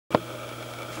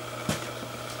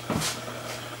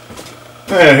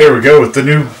And here we go with the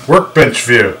new workbench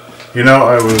view. You know,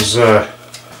 I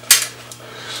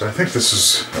think this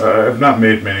is, I've not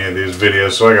made many of these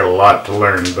videos, so I got a lot to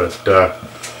learn, but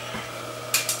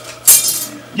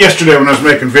yesterday when I was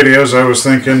making videos, I was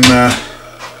thinking that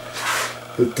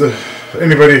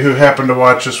anybody who happened to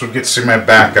watch this would get to see my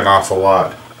back an awful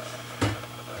lot.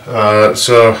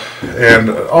 And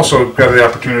also got the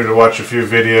opportunity to watch a few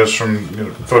videos from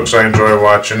folks I enjoy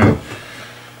watching,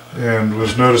 and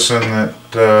was noticing that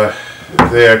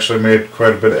they actually made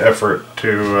quite a bit of effort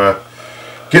to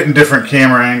getting different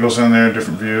camera angles in there,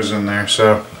 different views in there,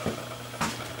 so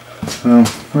might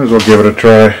as well give it a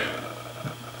try.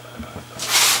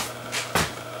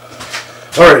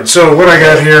 Alright, so what I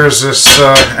got here is this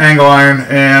angle iron,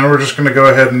 and we're just going to go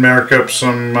ahead and mark up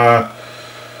some,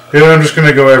 I'm just going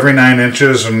to go every 9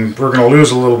 inches, and we're going to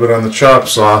lose a little bit on the chop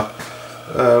saw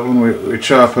when we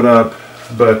chop it up,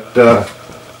 but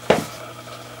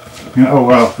oh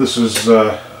well, this is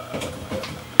a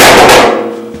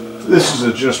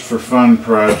just for fun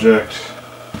project.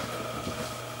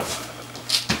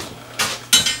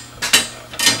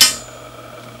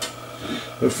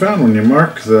 I found when you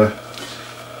mark the,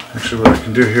 actually what I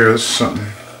can do here, this is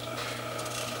something,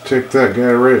 take that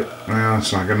guy right, well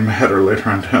it's not going to matter later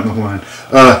on down the line.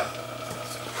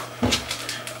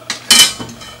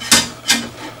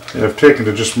 Yeah, I've taken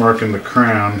to just marking the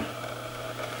crown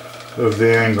of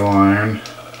the angle iron.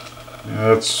 Yeah,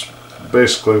 that's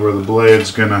basically where the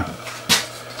blade's gonna,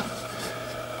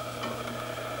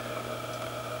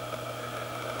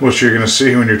 what you're gonna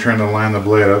see when you're trying to line the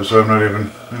blade up. So I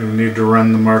don't even need to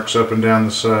run the marks up and down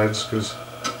the sides, because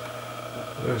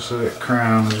that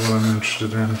crown is what I'm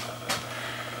interested in.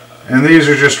 And these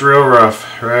are just real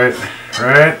rough, right?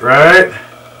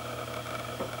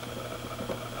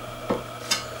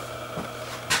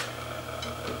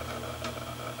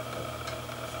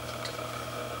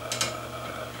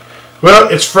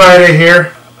 Well, it's Friday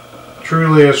here.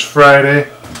 Truly is Friday.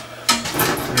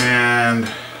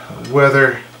 And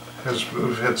weather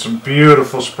we've had some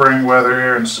beautiful spring weather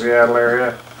here in the Seattle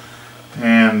area.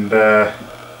 And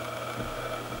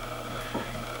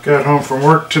got home from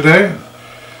work today.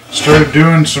 Started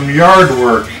doing some yard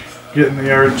work, getting the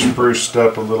yard spruced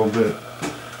up a little bit.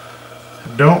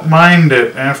 Don't mind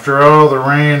it after all the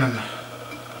rain and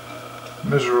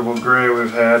miserable gray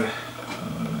we've had.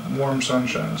 Warm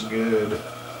sunshine's good.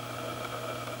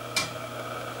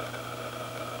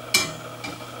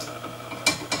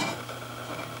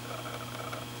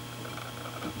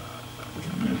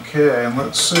 Okay, and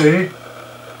let's see.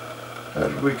 How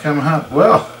did we come out?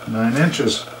 Well, 9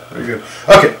 inches. Very good.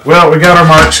 Okay, well, we got our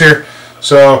marks here,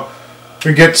 so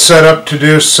we get set up to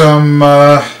do some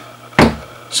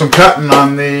cutting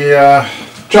on the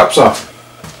chop saw.